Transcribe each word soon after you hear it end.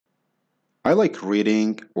I like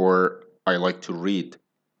reading or I like to read.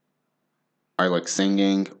 I like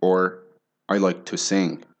singing or I like to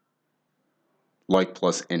sing. Like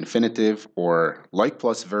plus infinitive or like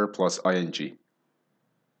plus verb plus ing.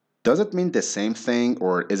 Does it mean the same thing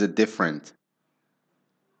or is it different?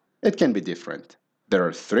 It can be different. There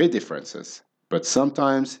are three differences, but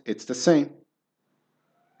sometimes it's the same.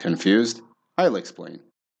 Confused? I'll explain.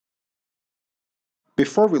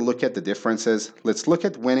 Before we look at the differences, let's look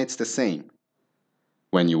at when it's the same.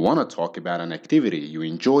 When you want to talk about an activity you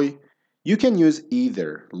enjoy, you can use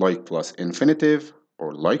either like plus infinitive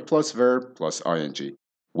or like plus verb plus ing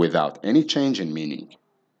without any change in meaning.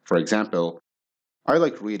 For example, I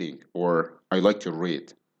like reading or I like to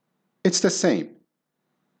read. It's the same.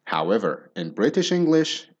 However, in British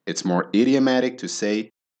English, it's more idiomatic to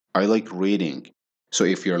say I like reading. So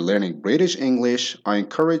if you're learning British English, I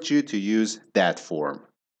encourage you to use that form.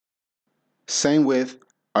 Same with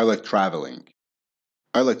I like traveling.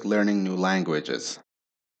 I like learning new languages.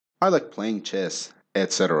 I like playing chess,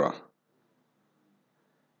 etc.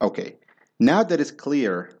 Okay, now that it's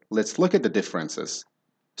clear, let's look at the differences.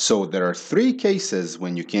 So there are three cases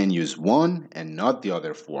when you can use one and not the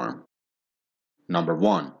other form. Number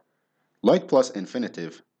one, like plus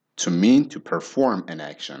infinitive to mean to perform an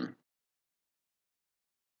action.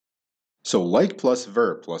 So like plus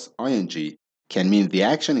verb plus ing can mean the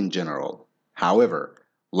action in general. However,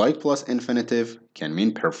 like plus infinitive can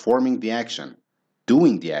mean performing the action,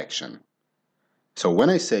 doing the action. So when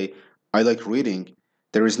I say I like reading,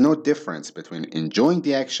 there is no difference between enjoying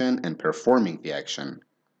the action and performing the action.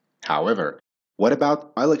 However, what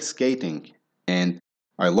about I like skating and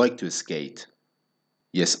I like to skate?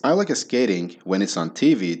 Yes, I like skating when it's on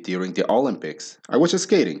TV during the Olympics. I watch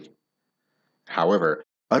skating. However,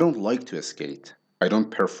 I don't like to skate. I don't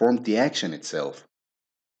perform the action itself.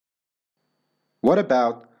 What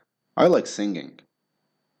about I like singing?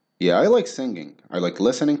 Yeah, I like singing. I like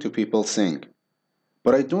listening to people sing.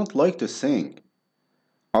 But I don't like to sing.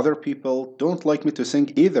 Other people don't like me to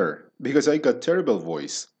sing either because I got terrible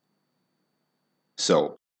voice.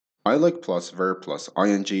 So, I like plus verb plus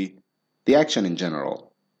ing, the action in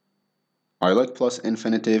general. I like plus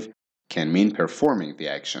infinitive can mean performing the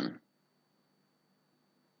action.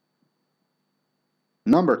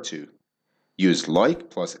 Number 2. Use like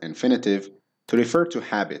plus infinitive to refer to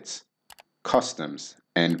habits, customs,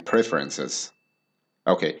 and preferences.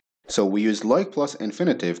 Okay, so we use like plus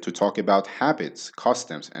infinitive to talk about habits,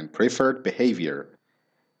 customs, and preferred behavior.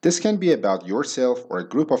 This can be about yourself or a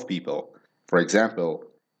group of people. For example,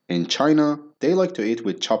 in China, they like to eat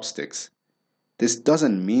with chopsticks. This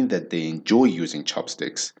doesn't mean that they enjoy using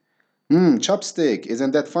chopsticks. Chopstick,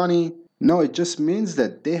 isn't that funny? No, it just means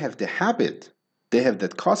that they have the habit. They have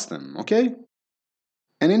that custom, okay?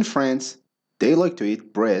 And in France, they like to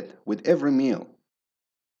eat bread with every meal.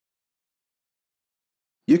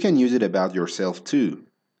 You can use it about yourself too.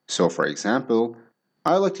 So, for example,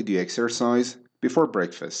 I like to do exercise before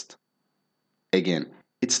breakfast. Again,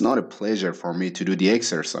 it's not a pleasure for me to do the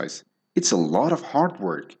exercise. It's a lot of hard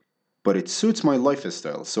work, but it suits my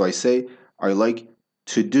lifestyle, so I say I like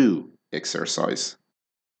to do exercise.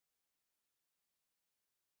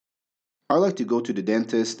 I like to go to the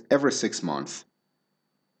dentist every 6 months.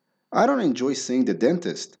 I don't enjoy seeing the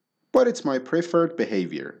dentist, but it's my preferred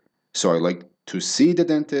behavior, so I like to see the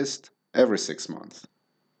dentist every 6 months.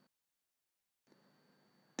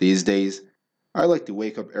 These days, I like to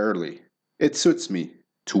wake up early. It suits me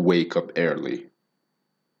to wake up early.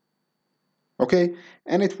 Okay,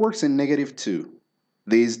 and it works in negative too.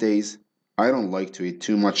 These days, I don't like to eat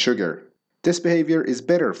too much sugar. This behavior is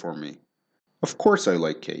better for me. Of course, I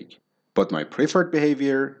like cake, but my preferred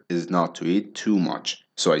behavior is not to eat too much.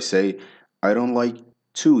 So I say, I don't like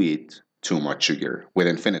to eat too much sugar with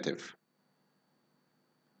infinitive.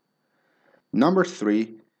 Number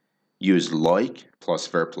 3, use like plus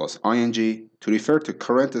verb plus ing to refer to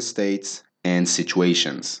current states and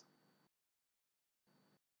situations.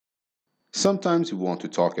 Sometimes we want to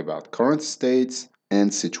talk about current states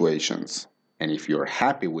and situations. And if you're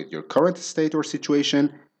happy with your current state or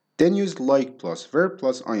situation, then use like plus verb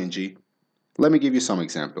plus ing. Let me give you some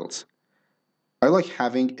examples. I like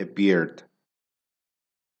having a beard.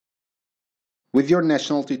 With your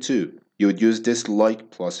nationality too, you would use this like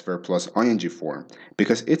plus verb plus ing form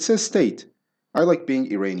because it's a state. I like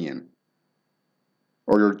being Iranian.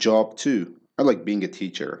 Or your job too. I like being a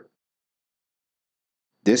teacher.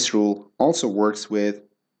 This rule also works with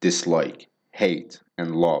dislike, hate,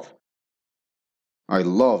 and love. I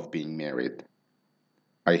love being married.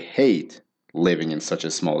 I hate living in such a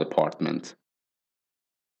small apartment.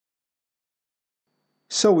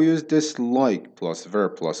 So we use this like plus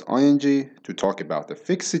verb plus ing to talk about a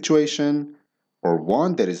fixed situation or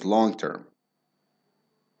one that is long term.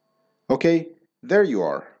 Okay, there you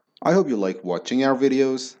are. I hope you like watching our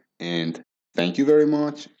videos, and thank you very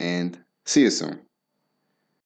much, and see you soon.